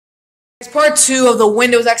It's part 2 of the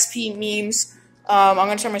Windows XP memes. I'm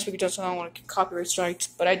gonna turn my speaker down so I don't want to get copyright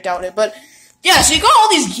striked, but I doubt it. But yeah, so you got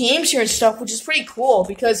all these games here and stuff, which is pretty cool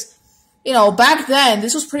because, you know, back then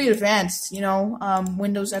this was pretty advanced. You know,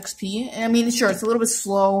 Windows XP. And I mean, sure, it's a little bit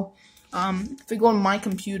slow. If we go on my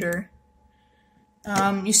computer,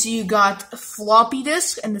 you see you got a floppy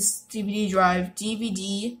disk and this DVD drive,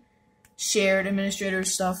 DVD, shared administrator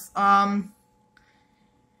stuff.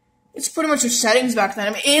 It's pretty much your settings back then.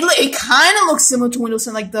 I mean, it kind of looks similar to Windows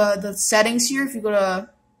 10, like the settings here. If you go to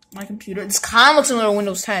my computer, it's kind of looks similar to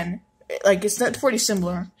Windows 10. Like it's pretty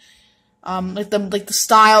similar. Like the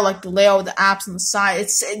style, like the layout, the apps on the side.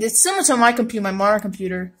 It's similar to my computer, my modern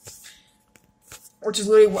computer, which is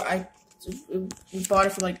literally what we bought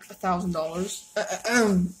it for like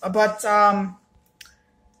 $1,000. But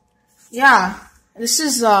yeah, this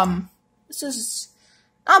is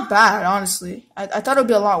not bad, honestly. I thought it would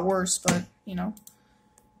be a lot worse, but, you know.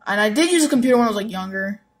 And I did use a computer when I was, like,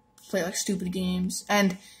 younger. Play, like, stupid games.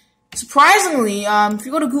 And, surprisingly, if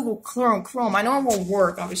you go to Google Chrome, I know it won't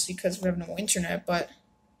work, obviously, because we have no internet, but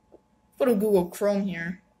go to Google Chrome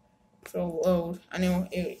here. It'll load. I know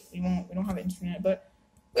we don't have internet, but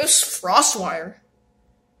there's Frostwire.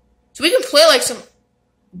 So we can play, like, some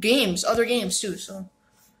games, other games, too, so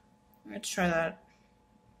let's try that.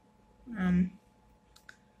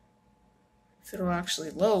 If it'll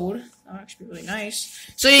actually load, that'll actually be really nice.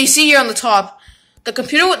 So you see here on the top,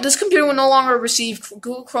 this computer will no longer receive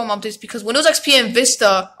Google Chrome updates because Windows XP and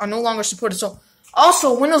Vista are no longer supported. So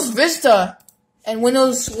also Windows Vista and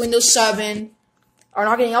Windows 7 are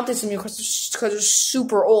not getting updates anymore because they're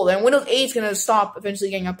super old. And Windows 8 is gonna stop eventually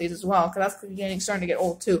getting updates as well because that's starting to get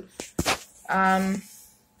old too. Yeah.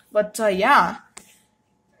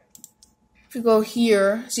 If we go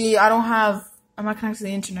here, see, I'm not connected to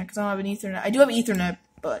the internet because I don't have an Ethernet. I do have Ethernet,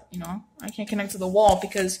 but, you know, I can't connect to the wall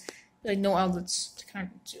because there's no outlets to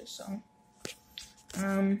connect it to, so.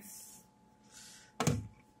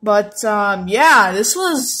 Yeah, this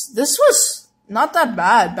was not that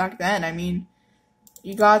bad back then. I mean,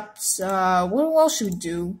 you got, what else should we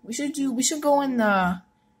do? We should go in the,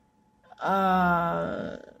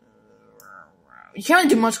 you can't really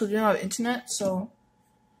do much because we don't have internet, so.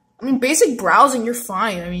 I mean, basic browsing, you're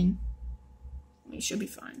fine. I mean, you should be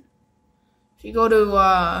fine. If you go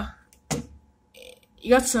to, if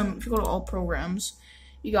you go to all programs,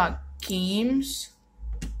 you got games.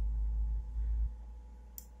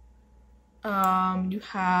 You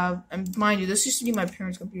have, and mind you, this used to be my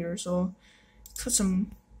parents' computer, so it's got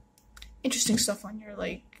some interesting stuff on here,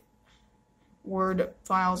 like Word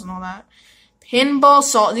files and all that. Pinball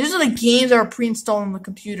Salt. These are the games that are pre-installed on the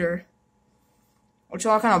computer. Which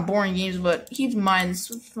are all kind of boring games, but keep in mind, this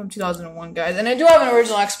was from 2001, guys. And I do have an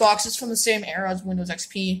original Xbox. It's from the same era as Windows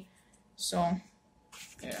XP. So,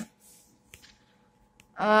 yeah.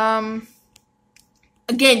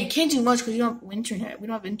 Again, you can't do much because you don't have internet. We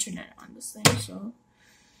don't have internet on this thing, so.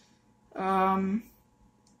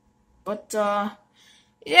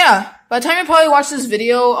 Yeah. By the time you probably watch this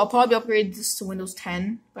video, I'll probably upgrade this to Windows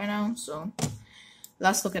 10 by now, so.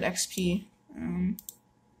 Let's look at XP.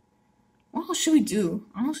 What else should we do?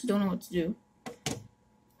 I honestly don't know what to do.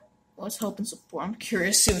 What's help and support? I'm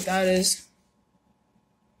curious to see what that is.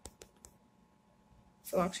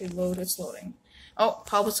 If it'll actually load, it's loading. Oh,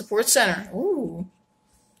 Public Support Center. Ooh.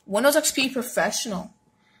 Windows XP Professional.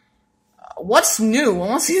 What's new? I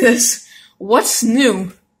want to see this. What's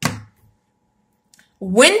new?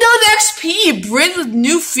 Windows XP brings with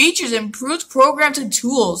new features, improved programs and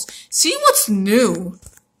tools. See what's new.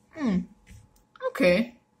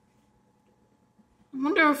 Okay. I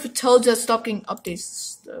wonder if it tells you to stop getting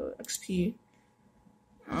updates, the XP.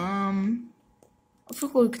 I'll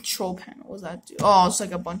click on the control panel. What does that do? Oh, it's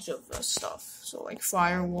like a bunch of stuff. So, like,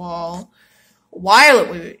 firewall.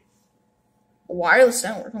 Wait. Wireless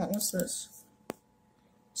network. Hold on, what's this?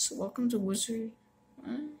 So, welcome to Wizard.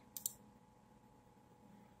 What?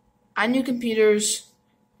 Add new computers,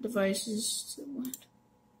 devices. What?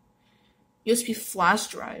 USB flash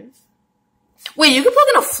drive. Wait, you can plug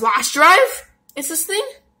in a flash drive? Is this thing?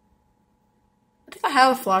 I think I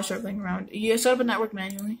have a flash drive laying around. You set up a network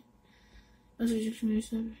manually. Let's do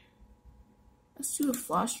a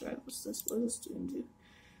flash drive. What's this? What does this do?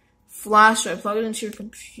 Flash drive. Plug it into your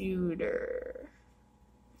computer.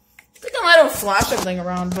 I think I might have a flash drive laying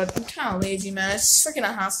around, but I'm kind of lazy, man. It's freaking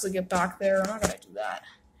a hassle to get back there. I'm not gonna do that.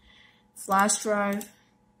 Flash drive.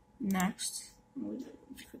 Next.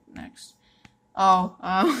 Next. Oh,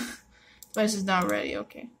 device is not ready.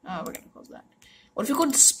 Okay. We're gonna close that. What if you go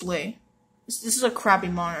to display? This is a crappy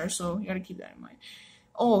monitor, so you gotta keep that in mind.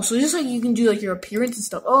 Oh, so just like you can do like your appearance and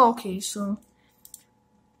stuff. Oh, okay, so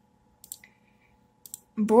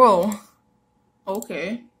Bro.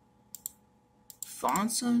 Okay.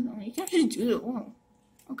 Font size? Oh, you can actually do it. Whoa.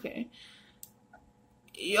 Okay.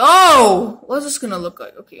 Yo! What's this gonna look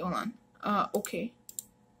like? Okay, hold on. Okay.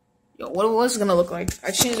 Yo, what's it gonna look like?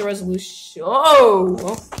 I changed the resolution.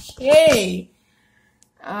 Oh! Okay.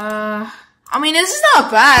 I mean, this is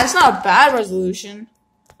not bad. It's not a bad resolution.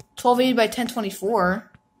 1280 by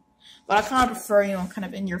 1024. But I kind of prefer, you know, kind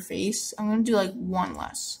of in your face. I'm gonna do like one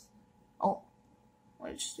less. Oh. What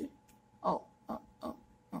did I just do? Oh,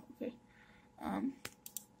 okay.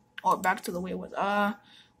 Oh, back to the way it was.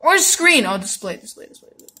 Where's the screen? Oh, display.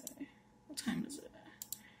 What time is it?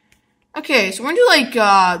 Okay, so we're gonna do like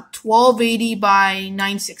 1280 by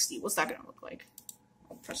 960. What's that gonna look like?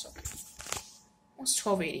 I'll press up. What's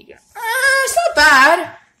 1280? It's not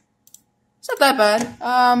bad. It's not that bad.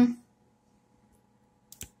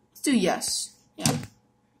 Let's do yes. Yeah.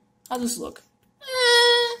 How's this look?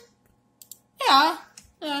 Yeah.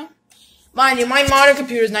 Mind you, my modern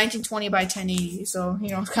computer is 1920 by 1080, so, you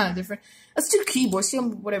know, it's kind of different. Let's do keyboard. See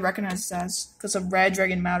what I recognize it as. Because of Red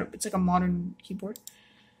Dragon Matter. It's like a modern keyboard.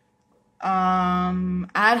 Add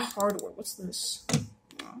hardware. What's this?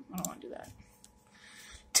 No, I don't want to do that.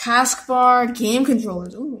 Taskbar, game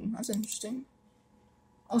controllers. Ooh, that's interesting.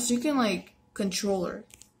 Oh, so you can, like, controller.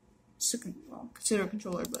 Well, consider a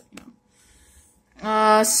controller, but, you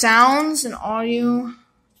know. Sounds and audio.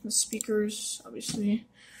 The speakers, obviously.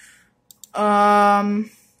 I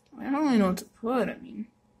don't really know what to put. I mean,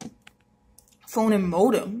 phone and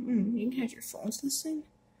modem. You can have your phones to this thing.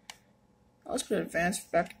 Let's put advanced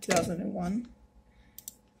back to 2001.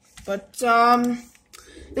 But,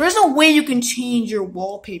 there is no way you can change your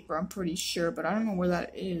wallpaper, I'm pretty sure, but I don't know where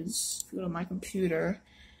that is. If you go to my computer,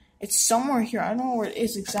 it's somewhere here. I don't know where it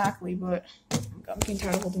is exactly, but I'm getting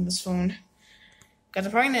tired of holding this phone. Guys,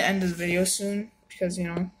 I'm probably gonna end this video soon, because, you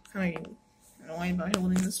know, kind of annoying about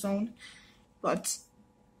holding this phone. But,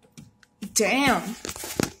 damn.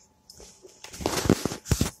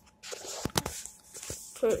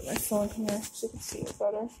 Put my phone here so you can see it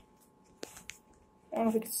better. I don't know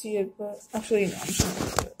if you can see it, but actually, no, I'm just not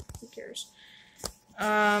gonna do it. Who cares?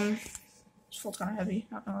 This phone's kind of heavy,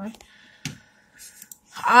 not gonna lie.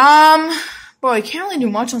 Bro, I can't really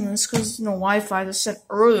do much on this because, you know, Wi-Fi is set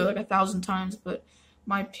earlier like 1,000 times, but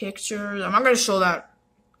my pictures, I'm not gonna show that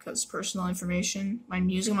because personal information. My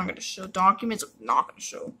music, I'm not gonna show. Documents, I'm not gonna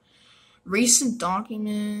show. Recent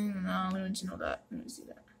document, no, we don't need to know that. Let me see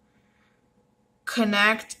that.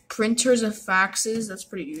 Connect printers and faxes, that's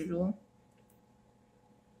pretty usual.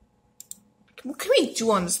 What can we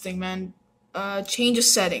do on this thing, man? Change a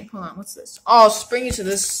setting. Hold on, what's this? Oh, let's bring you to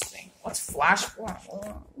this thing. What's Flash?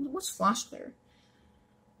 What's Flash Player?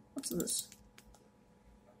 What's this?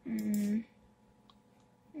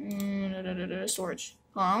 Storage.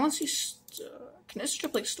 Hold on, let's see. Can I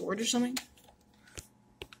strip like storage or something?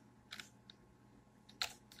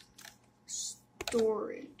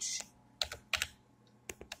 Storage.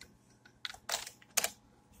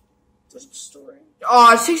 There's storage.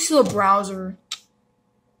 Oh, it takes to the browser.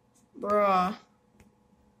 Bruh.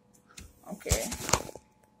 Okay.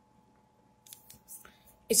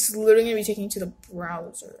 It's literally gonna be taking you to the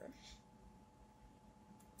browser.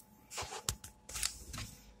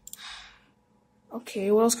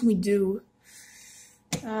 Okay, what else can we do?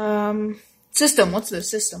 System. What's the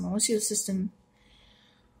system? I want to see the system.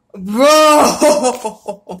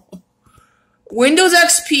 Bro! Windows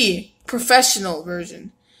XP. Professional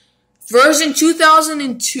version. Version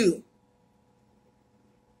 2002.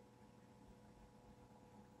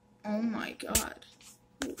 Oh my god.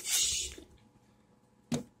 Oh shit.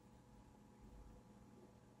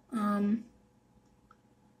 I'm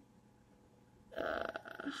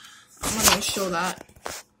not gonna show that.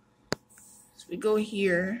 So we go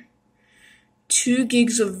here. 2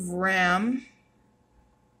 gigs of RAM.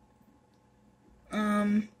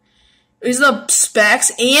 These are the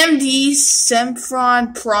specs. AMD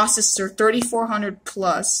Sempron processor 3400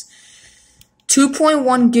 plus.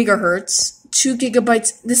 2.1 gigahertz. 2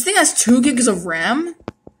 gigabytes. This thing has 2 gigs of RAM?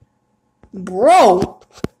 Bro!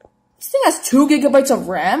 This thing has 2 gigabytes of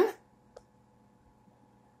RAM?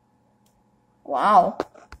 Wow.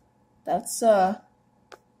 That's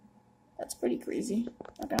pretty crazy.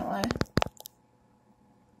 Not gonna lie.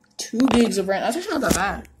 2 gigs of RAM. That's actually not that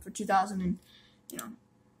bad for 2000 and, you know.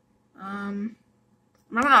 I'm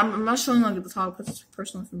not showing like at the top because it's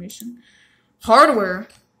personal information. Hardware.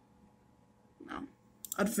 No.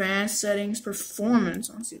 Advanced settings. Performance.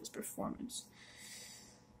 I want to see this performance.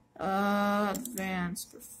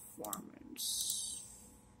 Advanced performance.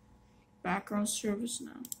 Background service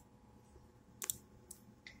now.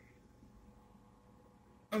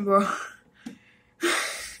 Bro.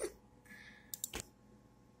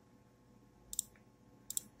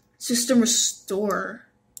 System restore.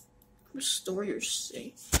 Restore your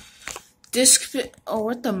state. Disk. Oh,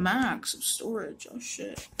 what the max of storage? Oh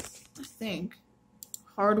shit. I think.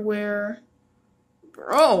 Hardware.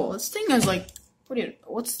 Bro, this thing has like.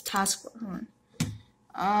 What's the taskbar? Hold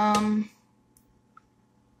on.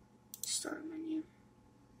 Start menu.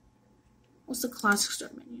 What's the classic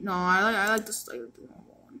start menu? No, I like this like the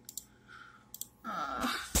normal one.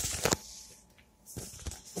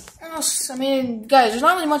 What else? I mean, guys, there's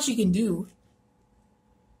not really much you can do.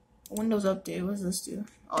 Windows update. What does this do?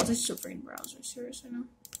 Oh, this is a brain browser. Seriously, no.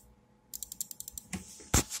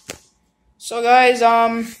 So, guys,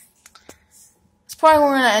 it's probably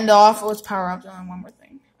where we're gonna end off. Let's power up. Only one more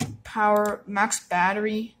thing. Power max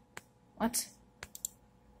battery. What?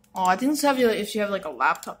 Oh, I think this have you if you have like a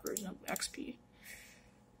laptop version of XP.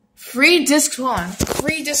 Free disk one.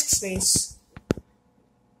 Free disk space.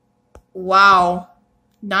 Wow.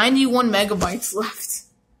 91 megabytes left.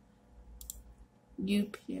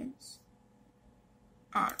 UPS.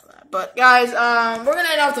 I don't know that. But guys, we're gonna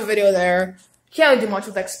end off the video there. Can't really do much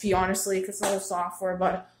with XP, honestly, because it's a little software.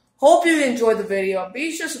 But hope you enjoyed the video.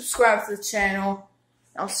 Be sure to subscribe to the channel.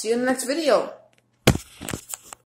 I'll see you in the next video.